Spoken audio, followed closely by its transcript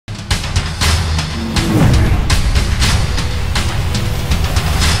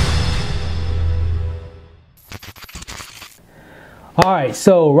All right,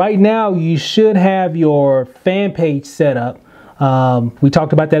 so right now you should have your fan page set up. We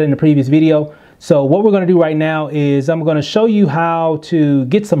talked about that in the previous video. So what we're going to do right now is I'm going to show you how to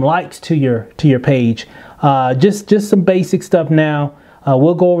get some likes to your page. Just some basic stuff now.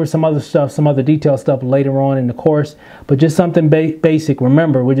 We'll go over some other stuff, some other detailed stuff later on in the course, but just something basic.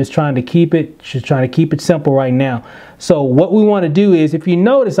 Remember, we're just trying to keep it simple right now. So what we want to do is, if you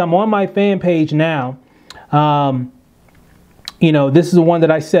notice, I'm on my fan page now. You know, this is the one that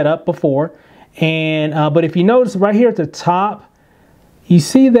I set up before, and but if you notice right here at the top, you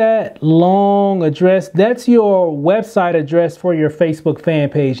see that long address. That's your website address for your Facebook fan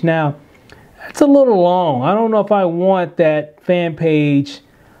page. Now, it's a little long. I don't know if I want that fan page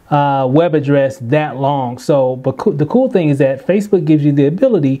web address that long. So, but the cool thing is that Facebook gives you the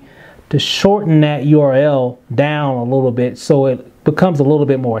ability to shorten that URL down a little bit so it becomes a little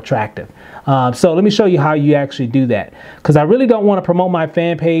bit more attractive. So let me show you how you actually do that, because I really don't want to promote my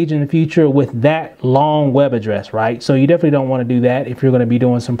fan page in the future with that long web address, right? So you definitely don't want to do that if you're going to be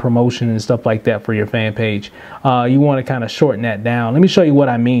doing some promotion and stuff like that for your fan page. You want to kind of shorten that down. Let me show you what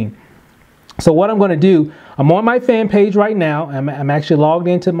I mean. So what I'm going to do, I'm on my fan page right now. I'm actually logged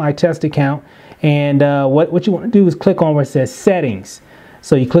into my test account, and what you want to do is click on where it says settings.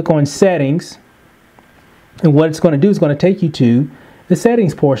 So you click on settings, and what it's going to do is going to take you to the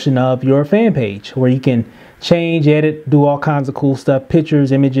settings portion of your fan page, where you can change, edit, do all kinds of cool stuff,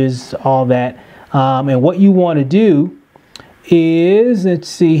 pictures, images, all that. And what you want to do is, let's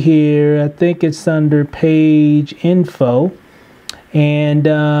see here, I think it's under page info. And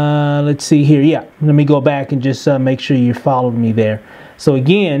let's see here. Yeah, let me go back and just make sure you followed me there. So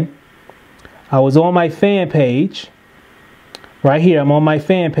again, I was on my fan page. Right here, I'm on my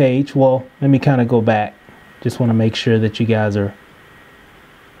fan page. Well, let me kind of go back. Just want to make sure that you guys are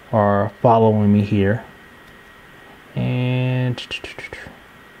following me here. And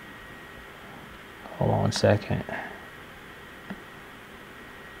hold on a second.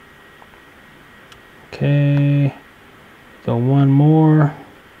 Okay. Go one more.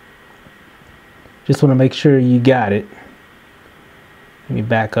 Just want to make sure you got it. Let me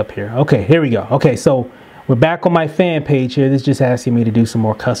back up here. Okay, here we go. Okay, so we're back on my fan page here. This is just asking me to do some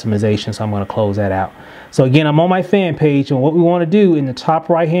more customization, so I'm going to close that out. So again, I'm on my fan page, and what we want to do in the top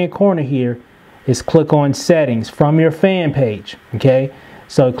right hand corner here is click on settings from your fan page. Okay,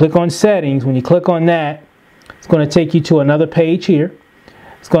 so click on settings. When you click on that, it's going to take you to another page here.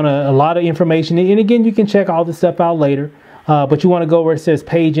 It's going to a lot of information, and again, you can check all this stuff out later. But you want to go where it says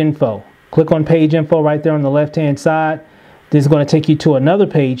page info. Click on page info right there on the left hand side. This is going to take you to another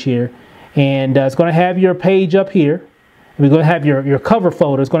page here, and it's going to have your page up here. We're going to have your cover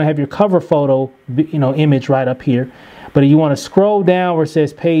photo. It's going to have your cover photo, image right up here. But you want to scroll down where it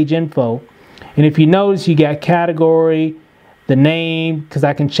says page info, and if you notice, you got category, the name, because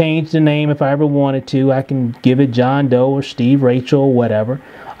I can change the name if I ever wanted to. I can give it John Doe or Steve Rachel or whatever.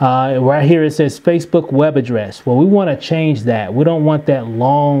 Right here it says Facebook web address. Well, we want to change that. We don't want that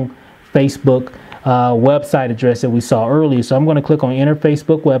long Facebook website address that we saw earlier. So I'm going to click on enter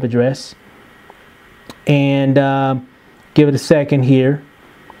Facebook web address, and give it a second here,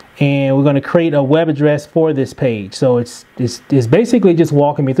 and we're going to create a web address for this page. So it's basically just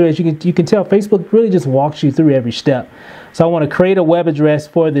walking me through. As you can tell, Facebook really just walks you through every step. So I want to create a web address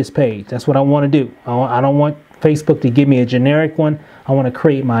for this page. That's what I want to do. I don't want Facebook to give me a generic one. I want to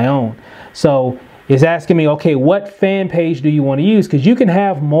create my own. So it's asking me, okay, what fan page do you want to use? Because you can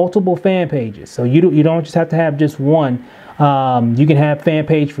have multiple fan pages. So you don't just have to have just one. You can have fan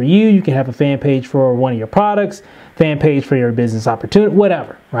page for you. You can have a fan page for one of your products, fan page for your business opportunity,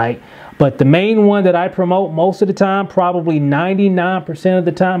 whatever, right? But the main one that I promote most of the time, probably 99% of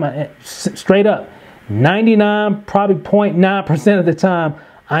the time, straight up, 99, probably 0.9% of the time,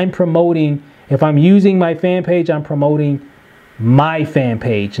 I'm promoting, if I'm using my fan page, I'm promoting my fan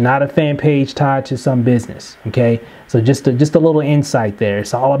page, not a fan page tied to some business. Okay, so just a little insight there.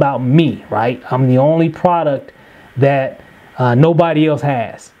 It's all about me, right? I'm the only product that nobody else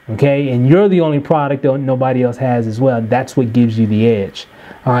has. Okay, and you're the only product that nobody else has as well. That's what gives you the edge.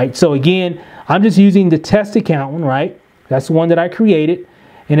 All right, so again, I'm just using the test account one, right? That's the one that I created,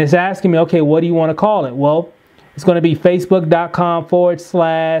 and it's asking me, okay, what do you want to call it? Well, it's going to be facebook.com/,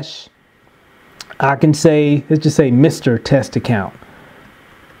 I can say, let's just say Mr. Test Account.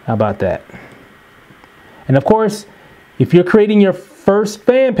 How about that? And of course, if you're creating your first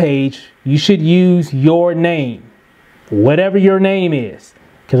fan page, you should use your name, whatever your name is.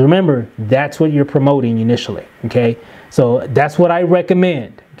 Because remember, that's what you're promoting initially. Okay, so that's what I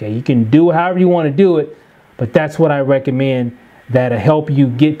recommend. Okay, you can do however you want to do it, but that's what I recommend, that'll help you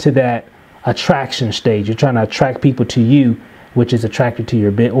get to that attraction stage. You're trying to attract people to you. which is attracted to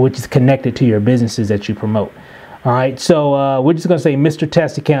your bit, or which is connected to your businesses that you promote. All right, so we're just going to say Mr.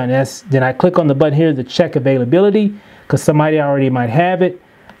 Test Account. Then I click on the button here to check availability because somebody already might have it.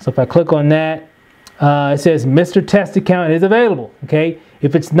 So if I click on that, it says Mr. Test Account is available. Okay,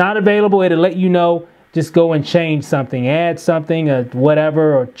 if it's not available, it'll let you know. Just go and change something, add something,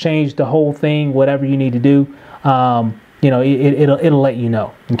 whatever, or change the whole thing, whatever you need to do. You know, it'll let you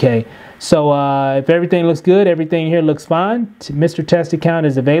know. Okay, so if everything looks good, everything here looks fine. Mr. Test Account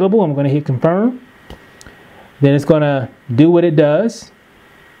is available. I'm going to hit confirm. Then it's going to do what it does.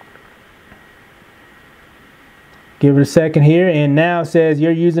 Give it a second here, and now it says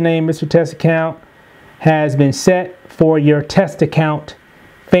your username, Mr. Test Account, has been set for your test account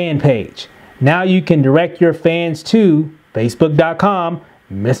fan page. Now you can direct your fans to facebook.com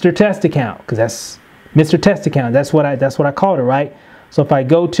Mr. Test Account, because that's Mr. Test Account. That's what I called it, right? So if I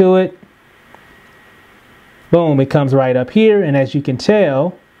go to it, boom, it comes right up here, and as you can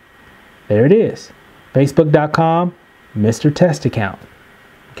tell, there it is. Facebook.com Mr. Test Account.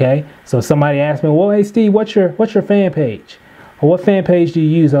 Okay, so somebody asked me, well, hey Steve, what's your fan page? Or what fan page do you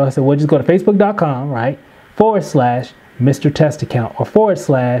use? I said, well, just go to facebook.com, right, / Mr. Test Account, or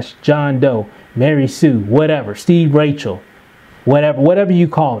 / John Doe, Mary Sue, whatever, Steve Rachel, whatever you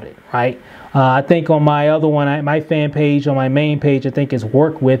called it, right? I think on my other one, my fan page, on my main page, I think is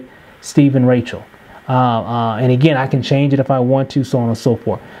Work with Steve and Rachel. And again, I can change it if I want to, so on and so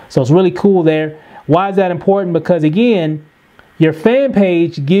forth. So it's really cool there. Why is that important? Because again, your fan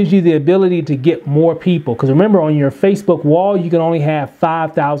page gives you the ability to get more people. Because remember, on your Facebook wall, you can only have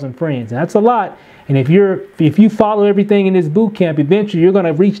 5,000 friends. And that's a lot. And if you follow everything in this boot camp, eventually you're going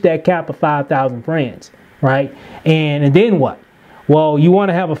to reach that cap of 5,000 friends, right? And then what? Well, you want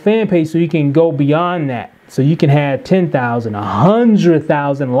to have a fan page so you can go beyond that. So you can have 10,000,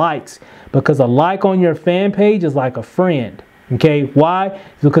 100,000 likes, because a like on your fan page is like a friend. Okay, why?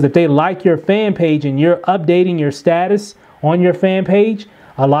 Because if they like your fan page and you're updating your status on your fan page,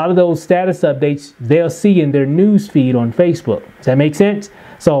 a lot of those status updates they'll see in their news feed on Facebook. Does that make sense?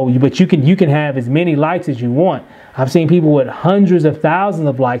 So, but you can have as many likes as you want. I've seen people with hundreds of thousands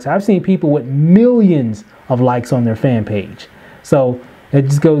of likes. I've seen people with millions of likes on their fan page. So it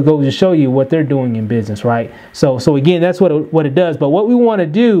just goes to show you what they're doing in business, right? So again, that's what it does. But what we want to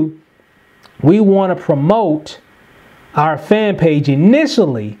do, we want to promote our fan page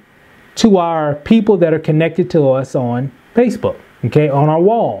initially to our people that are connected to us on Facebook, okay, on our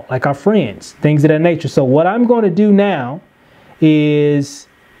wall, like our friends, things of that nature. So what I'm going to do now is,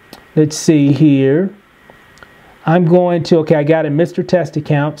 let's see here, I'm going to, okay, I got a Mr. Test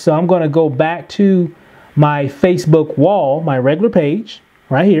Account, so I'm going to go back to my Facebook wall, my regular page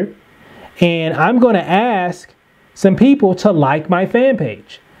right here, and I'm going to ask some people to like my fan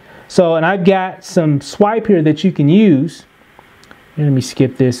page. So, and I've got some swipe here that you can use. Let me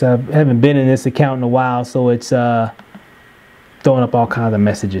skip this. I haven't been in this account in a while, so it's throwing up all kinds of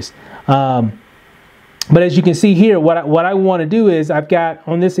messages. But as you can see here, what I want to do is I've got,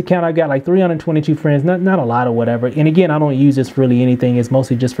 on this account, I've got like 322 friends, not a lot or whatever. And again, I don't use this for really anything. It's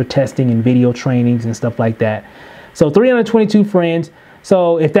mostly just for testing and video trainings and stuff like that. So 322 friends.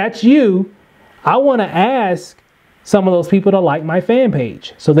 So if that's you, I want to ask some of those people to like my fan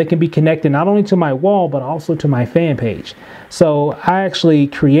page so they can be connected not only to my wall, but also to my fan page. So I actually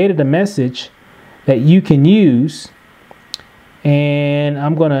created a message that you can use, and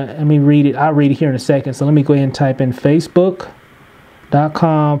let me read it. I'll read it here in a second. So let me go ahead and type in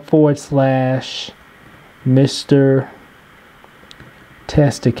facebook.com / Mr.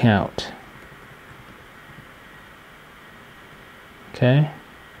 Test Account. Okay.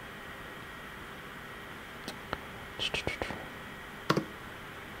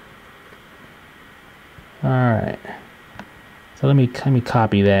 All right, so let me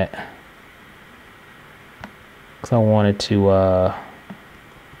copy that, because I wanted to let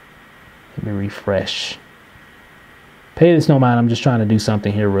me refresh. Pay this no mind, I'm just trying to do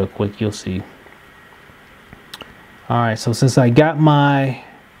something here real quick, you'll see. All right, so since I got my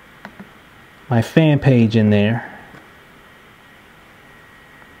fan page in there,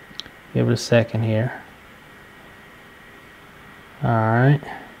 give it a second here. All right.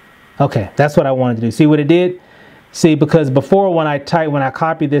 Okay, that's what I wanted to do. See what it did? See, because before when I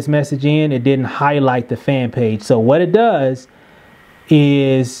copied this message in, it didn't highlight the fan page. So what it does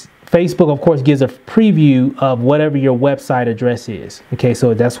is Facebook, of course, gives a preview of whatever your website address is. Okay,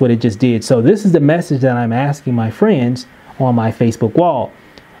 so that's what it just did. So this is the message that I'm asking my friends on my Facebook wall.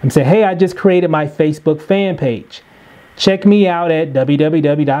 I'm saying, hey, I just created my Facebook fan page. Check me out at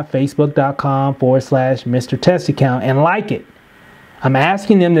www.facebook.com / Mr. Test Account and like it. I'm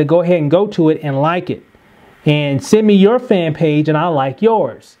asking them to go ahead and go to it and like it. and send me your fan page and I'll like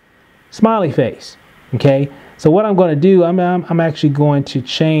yours. Smiley face. Okay. So what I'm going to do, I'm actually going to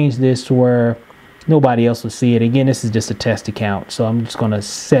change this to where nobody else will see it. Again, this is just a test account. So I'm just going to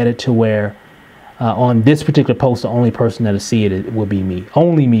set it to where on this particular post, the only person that'll see it will be me.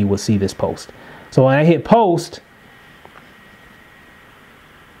 Only me will see this post. So when I hit post,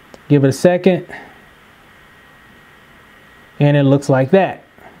 give it a second, and it looks like that.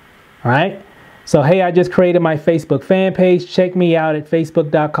 All right. So, hey, I just created my Facebook fan page. Check me out at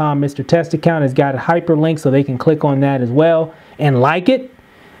facebook.com. Mr. Test Account has got a hyperlink so they can click on that as well and like it.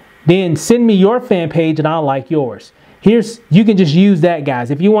 Then send me your fan page and I'll like yours. You can just use that,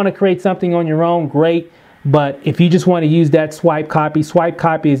 guys. If you want to create something on your own, great. But if you just want to use that swipe copy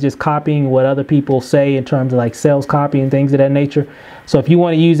is just copying what other people say in terms of like sales copy and things of that nature. So if you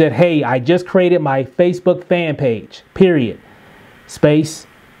want to use it, hey, I just created my Facebook fan page, period, space,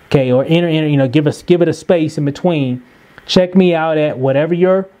 okay, or enter, give it a space in between. Check me out at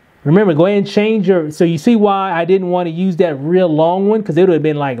whatever remember, go ahead and change so you see why I didn't want to use that real long one, because it would have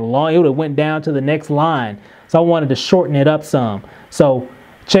been like long, it would have went down to the next line. So I wanted to shorten it up some. So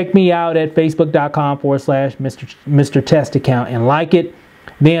check me out at facebook.com/Mr. Test Account and like it.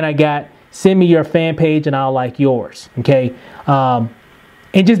 Then I got send me your fan page and I'll like yours. Okay.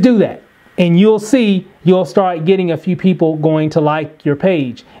 And just do that. And you'll see, you'll start getting a few people going to like your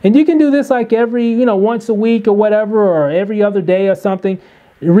page. And you can do this like every, once a week or whatever, or every other day or something.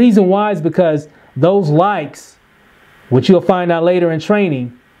 The reason why is because those likes, which you'll find out later in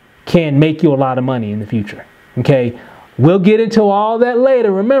training, can make you a lot of money in the future. Okay. We'll get into all that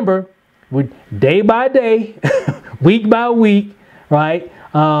later. Remember, we're day by day, week by week, right?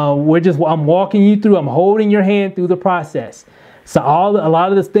 I'm walking you through, I'm holding your hand through the process. So a lot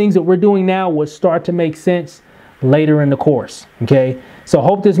of the things that we're doing now will start to make sense later in the course. Okay. So I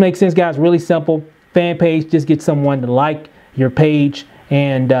hope this makes sense, guys. Really simple. Fan page, just get someone to like your page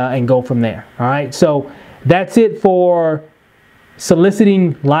and go from there. All right. So that's it for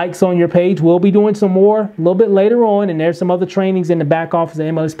soliciting likes on your page. We'll be doing some more a little bit later on, and there's some other trainings in the back office of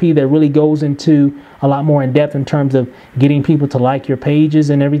MLSP that really goes into a lot more in depth in terms of getting people to like your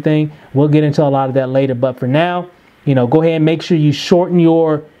pages and everything. We'll get into a lot of that later, but for now, go ahead and make sure you shorten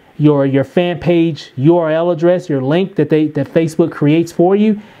your fan page URL address, your link that Facebook creates for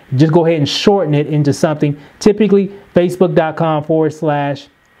you. Just go ahead and shorten it into something, typically facebook.com/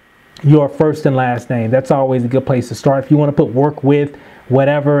 your first and last name. That's always a good place to start. If you want to put work with,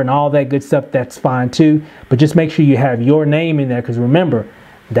 whatever, and all that good stuff, that's fine too. But just make sure you have your name in there, because remember,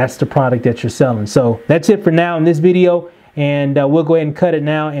 that's the product that you're selling. So that's it for now in this video, and we'll go ahead and cut it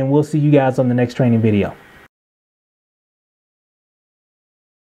now, and we'll see you guys on the next training video.